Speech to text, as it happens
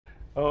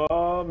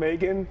Oh,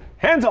 Megan,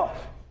 hands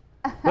off.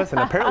 Listen,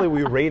 apparently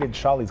we raided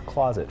Charlie's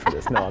closet for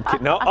this. No, I'm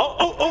kidding. No,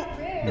 oh.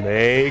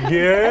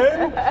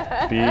 Megan,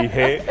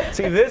 behave.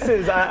 See, this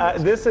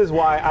is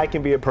why I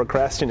can be a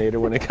procrastinator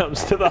when it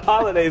comes to the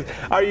holidays.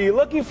 Are you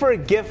looking for a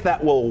gift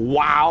that will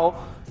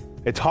wow?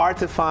 It's hard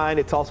to find.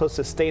 It's also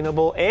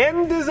sustainable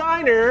and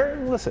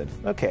designer. Listen,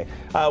 okay,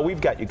 we've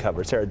got you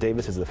covered. Sarah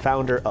Davis is the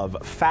founder of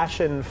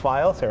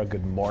Fashionphile. Sarah,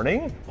 good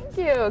morning. Thank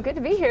you. Good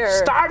to be here.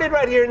 Started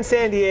right here in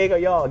San Diego.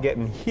 Y'all are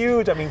getting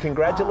huge. I mean,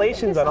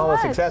 congratulations on all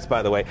the success,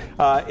 by the way.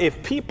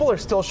 If people are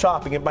still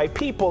shopping, and by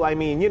people, I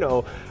mean, you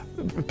know,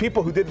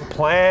 people who didn't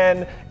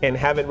plan and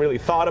haven't really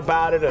thought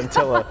about it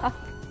until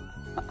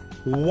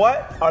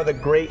what are the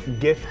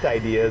great gift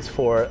ideas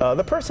for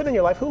the person in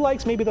your life who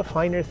likes maybe the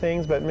finer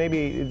things, but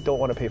maybe don't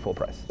want to pay full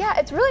price? Yeah,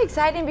 it's really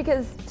exciting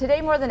because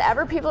today more than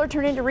ever, people are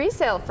turning to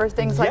resale for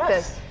things like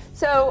this.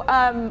 So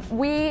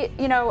we,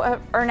 you know,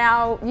 are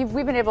now,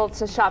 we've been able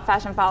to shop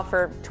Fashionphile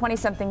for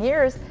 20-something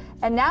years,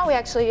 and now we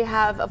actually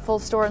have a full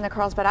store in the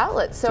Carlsbad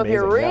outlet. So if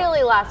you're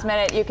really last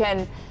minute, you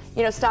can,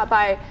 you know, stop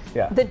by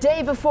the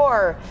day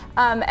before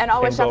and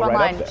always shop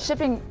online.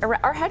 Shipping,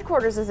 our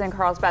headquarters is in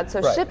Carlsbad,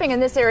 so shipping in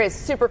this area is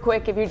super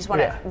quick if you just want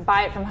to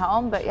buy it from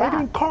home. But Like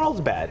in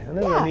Carlsbad, and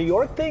then the New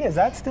York thing, is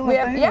that still a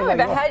thing? Yeah, we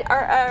have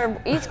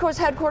our East Coast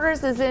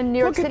headquarters is in New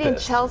York City and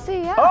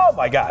Chelsea. Oh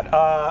my God.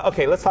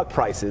 Okay, let's talk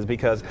prices,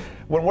 because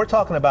when we're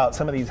talking about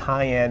some of these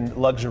high-end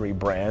luxury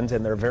brands,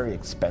 and they're very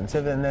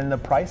expensive, and then the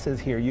prices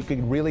here, you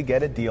could really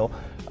get a deal.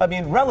 I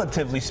mean,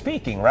 relatively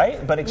speaking,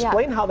 right? But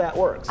explain how that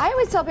works. I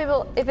always tell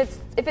people if it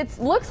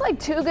looks like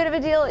too good of a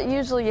deal, it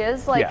usually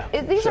is. Like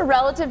these are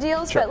relative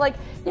deals, but like,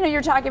 you know,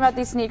 you're talking about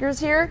these sneakers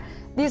here.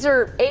 These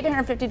are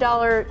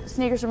 $850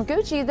 sneakers from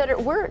Gucci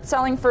that we're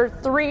selling for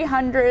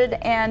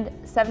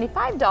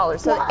 $375.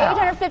 So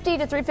 $850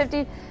 to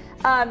 $350.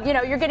 You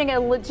know, you're getting a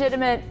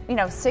legitimate, you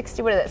know,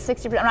 60. What is it?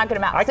 60%. I'm not good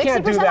at math. I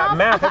can't do that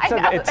math.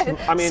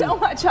 I mean, so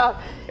much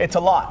off. It's a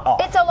lot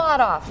off. It's a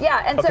lot off.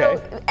 Yeah, and so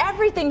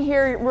everything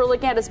here we're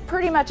looking at is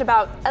pretty much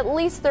about at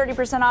least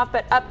 30% off,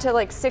 but up to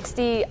like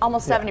 60,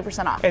 almost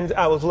 70% off. And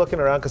I was looking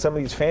around because some of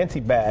these fancy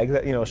bags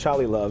that, you know,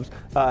 Charlie loves,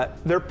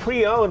 they're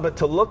pre-owned, but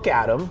to look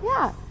at them.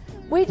 Yeah.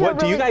 We do what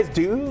do you guys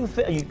do?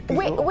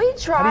 We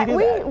try.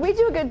 We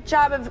do a good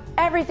job of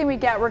everything we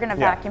get. We're going to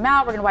vacuum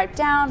out. We're going to wipe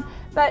down.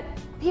 But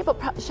people,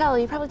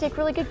 Shelly, you probably take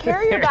really good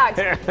care of your bags.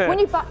 When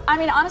you, I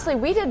mean, honestly,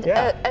 we did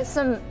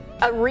some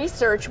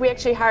research. We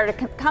actually hired a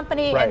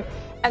company,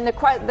 and the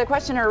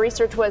question in our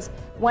research was,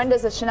 when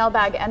does a Chanel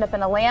bag end up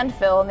in a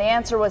landfill? And the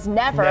answer was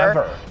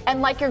never.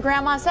 And like your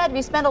grandma said, if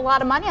you spend a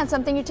lot of money on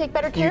something, you take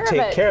better care of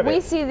it. We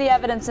see the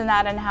evidence in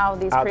that and how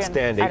these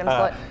pre-owned items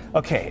look.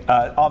 Okay,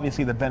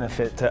 obviously the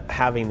benefit to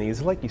having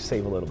these, like you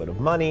save a little bit of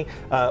money.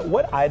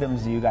 What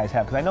items do you guys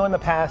have? Because I know in the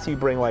past you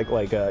bring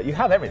you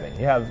have everything.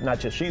 You have not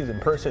just shoes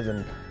and purses,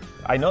 and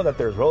I know that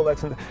there's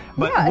Rolex,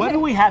 but what do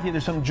we have here?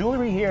 There's some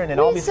jewelry here, and then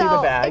obviously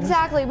the bags.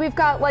 Exactly, we've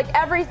got like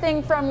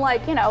everything from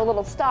like, you know,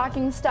 little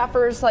stocking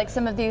stuffers, like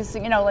some of these,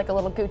 you know, like a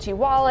little Gucci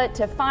wallet,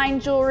 to fine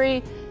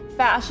jewelry,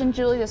 fashion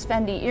jewelry, those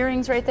Fendi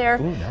earrings right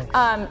there. Ooh,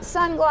 nice.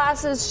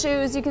 Sunglasses,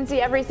 shoes, you can see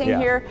everything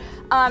here.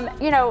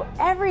 You know,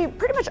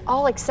 pretty much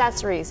all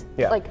accessories,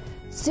 like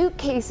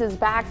suitcases,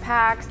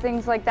 backpacks,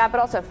 things like that,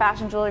 but also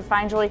fashion jewelry,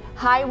 fine jewelry,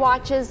 high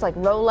watches like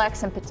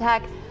Rolex and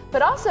Patek,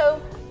 but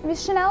also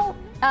Chanel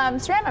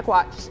ceramic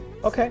watch.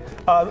 Okay,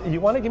 you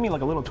want to give me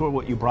like a little tour of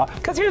what you brought?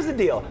 Because here's the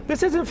deal.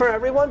 This isn't for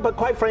everyone, but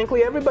quite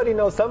frankly, everybody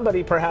knows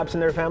somebody perhaps in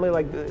their family,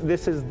 like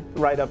this is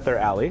right up their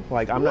alley.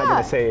 Like I'm not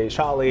going to say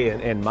Charlie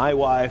and my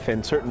wife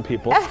and certain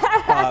people,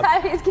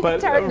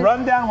 but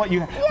run down what you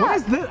have. What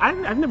is this?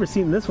 I've never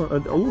seen this one.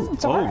 That's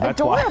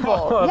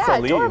adorable. That's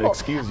adorable.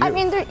 Excuse you. I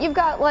mean, you've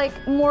got like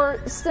more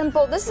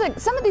simple, this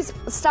is some of these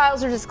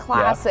styles are just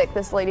classic.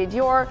 This Lady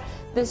Dior,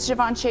 this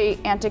Givenchy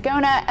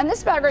Antigona, and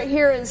this bag right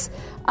here is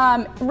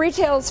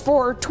retails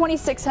for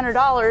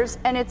 $2,600,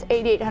 and it's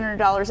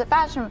 $8,800 at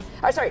Fashion.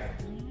 Sorry,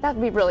 that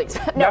would be really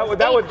expensive. No,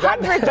 $800.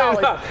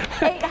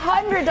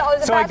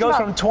 $800. So it goes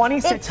from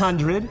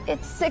 $2,600.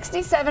 It's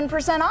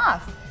 67%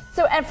 off.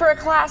 So, and for a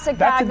classic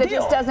bag that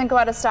just doesn't go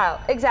out of style.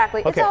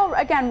 Exactly. It's all,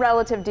 again,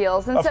 relative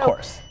deals. And so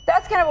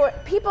that's kind of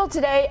what people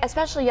today,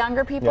 especially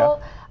younger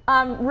people,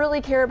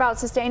 really care about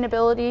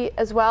sustainability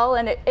as well.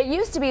 And it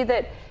used to be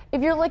that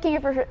if you're looking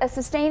for a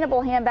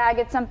sustainable handbag,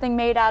 it's something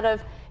made out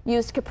of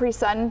used Capri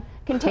Sun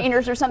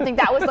containers or something.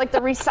 That was like the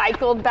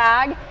recycled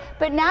bag.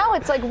 But now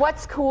it's like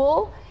what's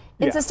cool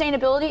in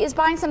sustainability is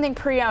buying something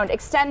pre-owned,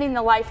 extending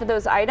the life of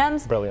those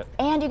items. Brilliant.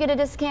 And you get a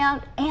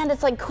discount, and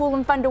it's like cool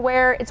and fun to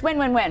wear. It's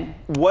win-win-win.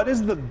 What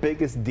is the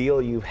biggest deal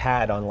you've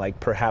had on like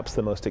perhaps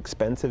the most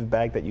expensive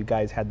bag that you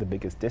guys had the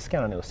biggest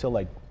discount on? It was still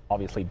like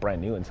obviously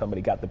brand new and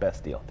somebody got the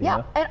best deal. Do you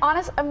know? And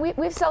honest,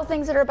 we sell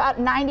things that are about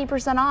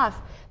 90%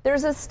 off.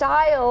 There's a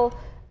style,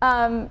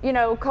 you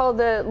know, called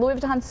the Louis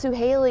Vuitton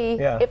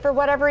Suhaili. If for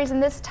whatever reason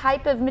this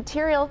type of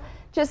material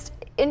just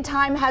in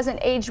time hasn't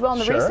aged well in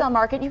the resale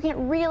market, you get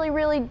really,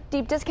 really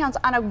deep discounts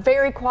on a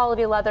very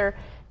quality leather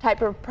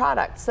type of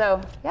product.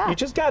 So yeah. You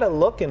just gotta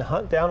look and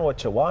hunt down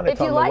what you want. If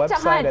you like to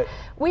hunt,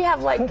 we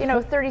have like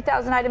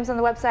 30,000 items on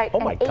the website,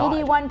 and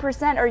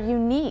 81% are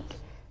unique.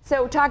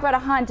 So talk about a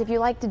hunt. If you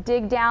like to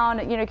dig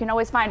down, you can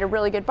always find a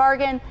really good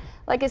bargain.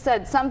 Like I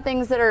said, some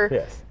things that are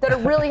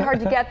really hard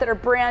to get, that are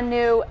brand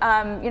new,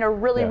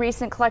 really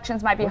recent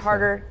collections might be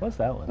harder. What's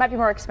that one? Might be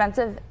more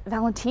expensive.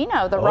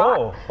 Valentino, the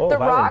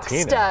rock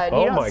stud.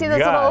 You don't see this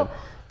little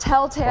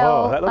telltale.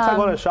 Oh, that looks like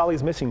one of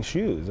Charlie's missing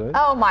shoes. Right?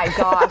 Oh my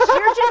gosh,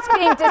 you're just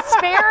being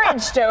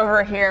disparaged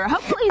over here.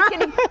 Hopefully he's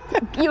getting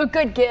you a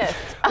good gift.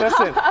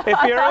 Listen,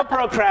 if you're a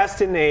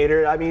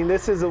procrastinator, I mean,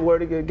 this is a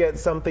word to get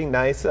something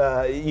nice.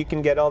 You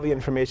can get all the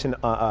information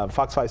on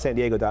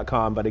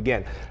fox5sandiego.com. But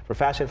again, for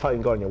Fashionphile, you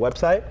can go on your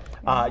website.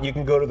 You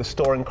can go to the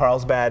store in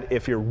Carlsbad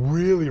if you're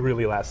really,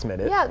 really last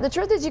minute. Yeah, the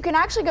truth is you can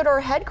actually go to our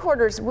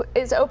headquarters.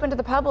 Is open to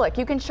the public.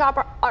 You can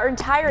shop our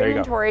entire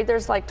inventory.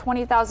 There's like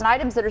 20,000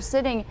 items that are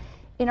sitting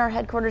in our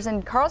headquarters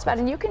in Carlsbad,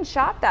 and you can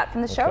shop that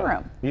from the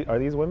showroom. Are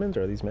these women's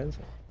or are these men's?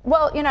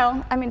 Well,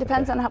 I mean,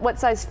 depends on what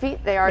size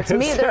feet they are. To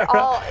me,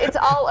 it's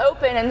all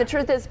open, and the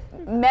truth is,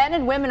 men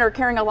and women are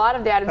carrying a lot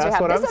of the items we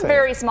have. This is a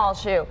very small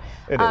shoe.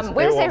 It is. It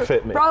won't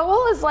fit me.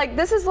 Raul is like,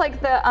 this is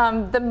like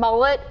the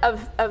mullet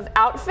of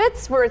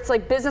outfits, where it's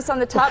like business on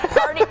the top,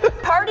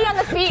 party on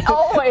the feet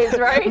always,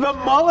 right? The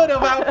mullet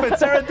of outfits.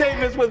 Sarah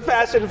Davis with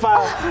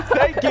Fashionphile.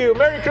 Thank you.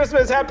 Merry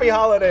Christmas. Happy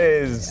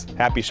holidays.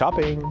 Happy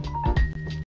shopping.